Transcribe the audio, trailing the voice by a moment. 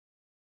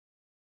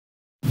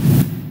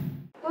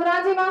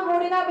ધોરાજીમાં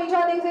હોળીના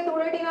બીજા દિવસે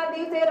ધૂળેટીના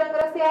દિવસે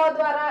રંગરસિયાઓ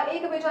દ્વારા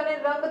એકબીજાને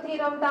રંગથી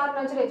રમતા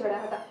નજરે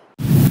ચડ્યા હતા।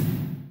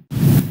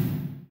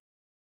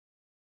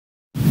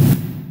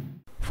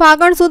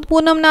 ફાગણ સુદ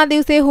પૂનમના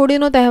દિવસે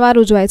હોળીનો તહેવાર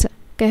ઉજવાય છે।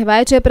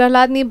 કહેવાય છે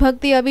પ્રહલાદની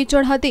ભક્તિ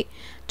અવિચળ હતી।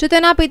 જો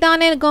તેના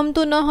પિતાને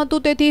ગમતું ન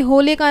હતું તેથી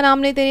હોલિકા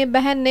નામની તેની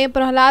બહેનને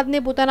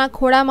પ્રહલાદને પોતાના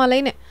ખોળામાં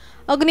લઈને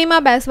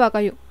અગ્નિમાં બેસવા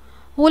કહ્યું।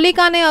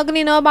 હોલિકાને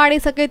અગ્નિ ન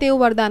બાળી શકે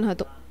તેવું વરદાન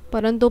હતું,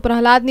 પરંતુ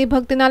પ્રહલાદની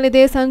ભક્તિના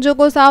લીધે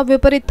સંજોગો સાવ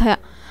વિપરીત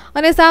થયા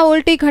અને સાવ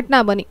ઉલટી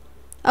ઘટના બની।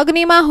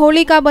 અગ્નિમાં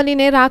હોલિકા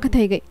બનીને રાખ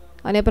થઈ ગઈ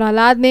અને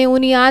પ્રહલાદને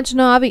ઊની આંચ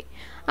ન આવી।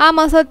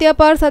 આમ અસત્ય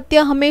પર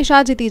સત્ય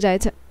હંમેશા જીતી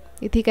જાય છે।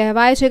 તેથી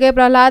કહેવાય છે કે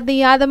પ્રહલાદની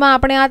યાદમાં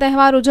આપણે આ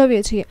તહેવાર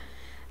ઉજવીએ છીએ,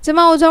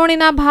 જેમાં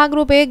ઉજવણીના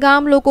ભાગરૂપે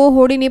ગામ લોકો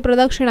હોળીની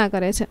પ્રદક્ષિણા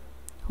કરે છે।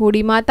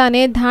 હોળી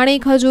માતાને ધાણી,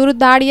 ખજૂર,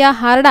 દાળિયા,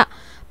 હારડા,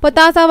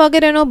 પતાસા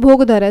વગેરેનો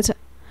ભોગ ધરે છે।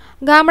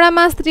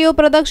 ગામડામાં સ્ત્રીઓ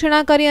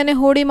પ્રદક્ષિણા કરી અને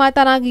હોળી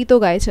માતાના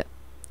ગીતો ગાય છે।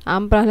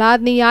 આમ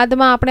પ્રહલાદની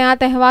યાદમાં આપણે આ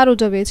તહેવાર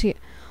ઉજવીએ છીએ।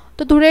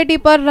 તો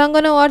ધૂળેટી પર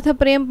રંગનો અર્થ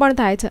પ્રેમ પણ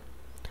થાય છે।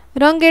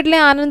 રંગ એટલે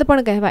આનંદ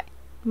પણ કહેવાય।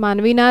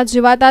 માનવીના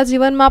જીવાતા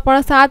જીવનમાં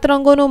પણ 7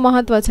 રંગોનું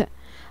મહત્વ છે।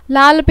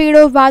 લાલ,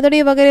 પીળો,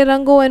 વાદળી વગેરે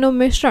રંગો એનું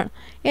મિશ્રણ,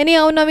 એની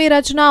અવનવી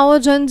રચનાઓ,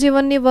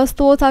 જનજીવનની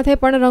વસ્તુઓ સાથે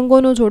પણ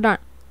રંગોનું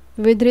જોડાણ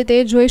વિવિધ રીતે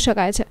જોઈ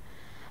શકાય છે।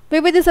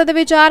 વિવિધ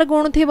સદવિચાર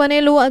ગુણથી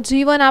બનેલું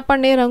જીવન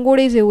આપણને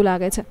રંગોળી જેવું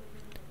લાગે છે।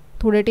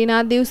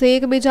 ધૂળેટીના દિવસે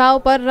એકબીજા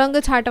ઉપર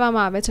રંગ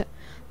છાંટવામાં આવે છે।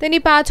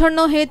 તેની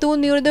પાછળનો હેતુ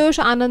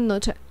નિર્દોષ આનંદનો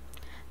છે।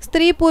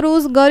 સ્ત્રી,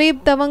 પુરુષ, ગરીબ,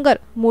 તવંગર,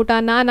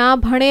 મોટા નાના,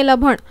 ભણેલ,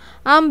 અભણ,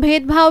 આમ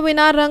ભેદભાવ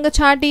વિના રંગ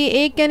છાંટી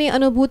એક્યની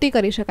અનુભૂતિ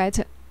કરી શકાય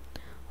છે।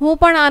 હું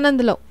પણ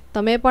આનંદ લઉં,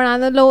 તમે પણ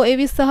આનંદ લો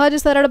એવી સહજ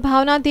સરળ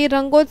ભાવનાથી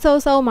રંગોત્સવ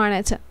સૌ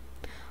માણે છે।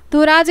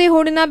 ધોરાજી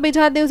હોળીના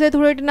બીજા દિવસે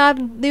ધૂળેટીના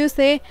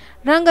દિવસે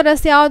રંગ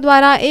રસિયાઓ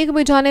દ્વારા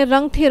એકબીજાને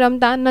રંગથી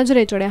રમતા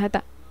નજરે ચડ્યા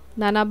હતા।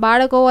 નાના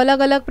બાળકો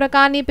અલગ અલગ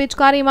પ્રકારની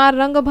પિચકારીમાં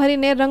રંગ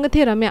ભરીને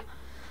રંગથી રમ્યા,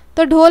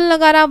 તો ઢોલ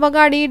નગારા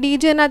વગાડી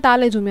ડીજેના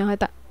તાલે ઝૂમ્યા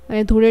હતા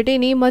અને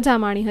ધૂળેટીની મજા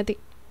માણી હતી।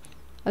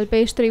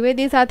 અલ્પેશ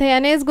ત્રિવેદી સાથે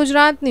NS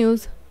ગુજરાત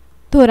ન્યૂઝ,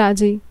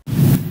 ધોરાજી।